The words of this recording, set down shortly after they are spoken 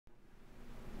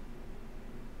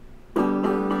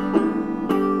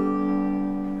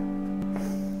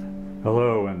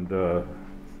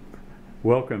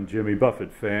Welcome, Jimmy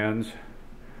Buffett fans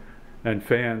and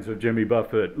fans of Jimmy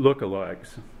Buffett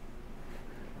lookalikes.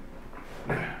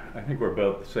 I think we're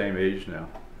about the same age now,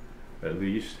 at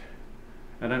least.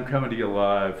 And I'm coming to you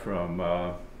live from,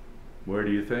 where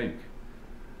do you think?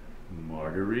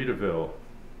 Margaritaville.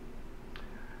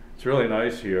 It's really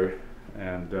nice here,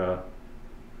 and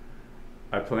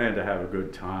I plan to have a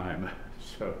good time.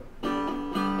 So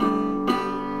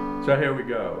here we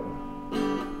go.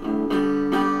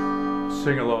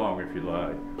 Sing along if you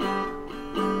like.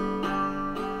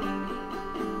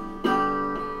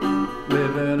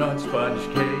 Living on sponge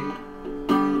cake,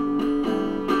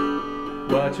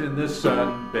 watching the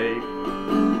sun bake.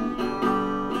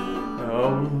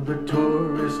 Oh, the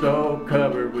tourists all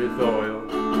covered with oil,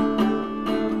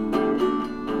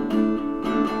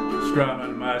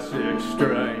 strumming my sixth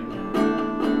string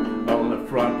on the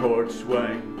front porch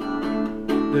swing.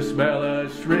 The smell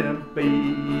of shrimp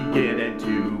beginning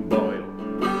to boil.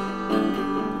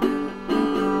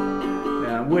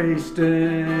 I'm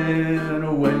wasting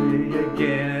away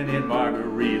again in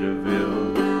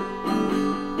Margaritaville,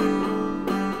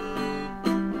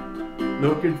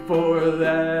 looking for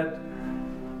that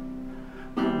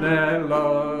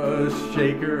lost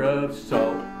shaker of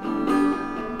salt.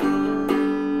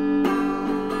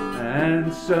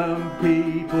 And some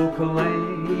people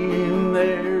claim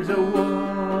there's a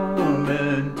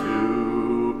woman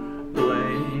to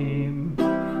blame,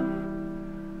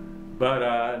 but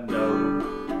I know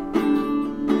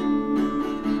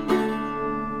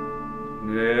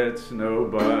it's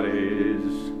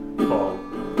nobody's fault.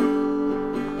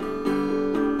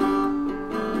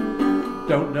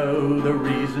 Don't know the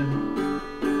reason,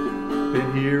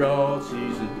 been here all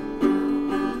season.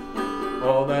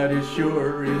 All that is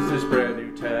sure is this brand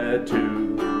new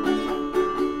tattoo.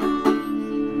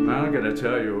 I'm not gonna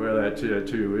tell you where that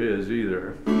tattoo is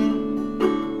either.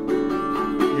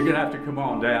 You're gonna have to come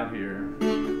on down here.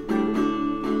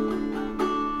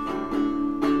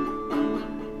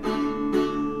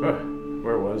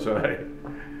 Where was I?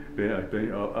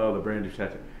 Oh, the brand new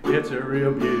tattoo. It's a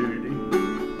real beauty,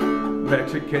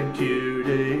 Mexican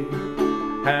cutie.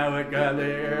 How it got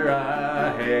there,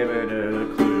 I haven't a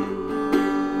clue.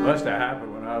 Must have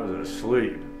happened when I was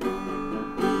asleep.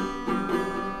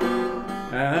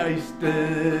 I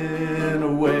stand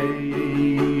away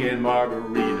in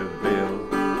Margaritaville,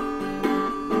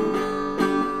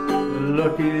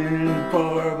 looking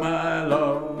for my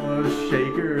lost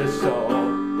shaker of salt.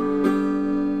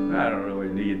 I don't really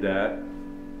need that.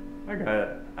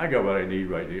 I got what I need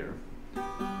right here.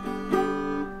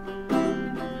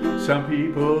 Some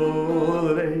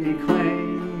people, they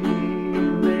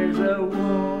claim there's a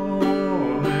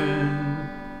woman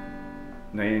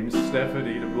named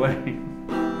Stephanie to blame,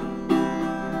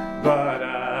 but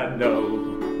I know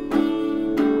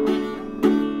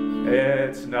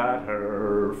it's not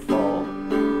her fault.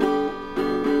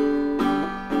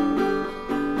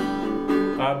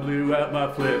 I blew out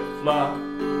my flip-flop,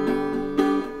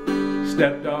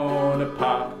 stepped on a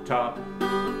pop-top,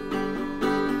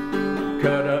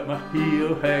 cut up my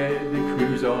heel, had to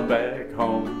cruise on back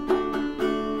home.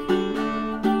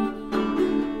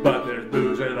 But there's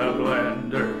booze in a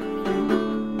blender,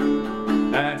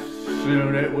 and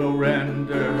soon it will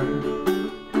render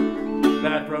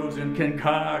that frozen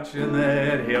concoction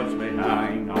that helps me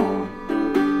hang on.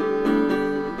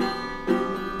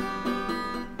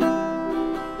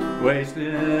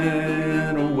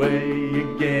 Wasting away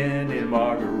again in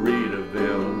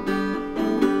Margaritaville.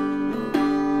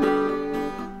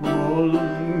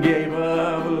 Gave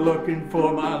up looking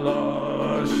for my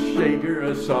lost shaker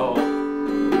of salt.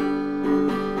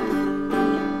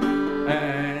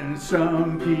 And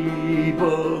some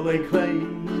people, they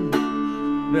claim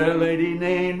the lady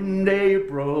named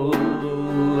April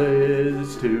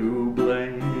is to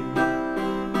blame,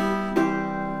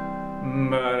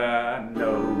 but I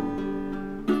know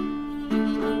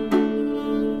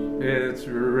it's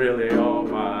really all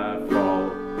my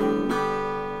fault.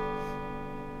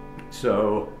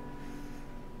 So,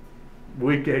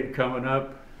 weekend coming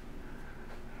up.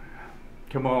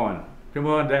 Come on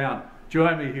down.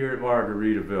 Join me here at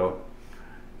Margaritaville.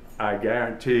 I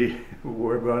guarantee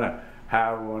we're gonna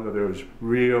have one of those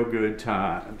real good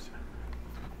times.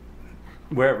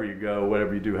 Wherever you go,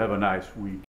 whatever you do, have a nice week.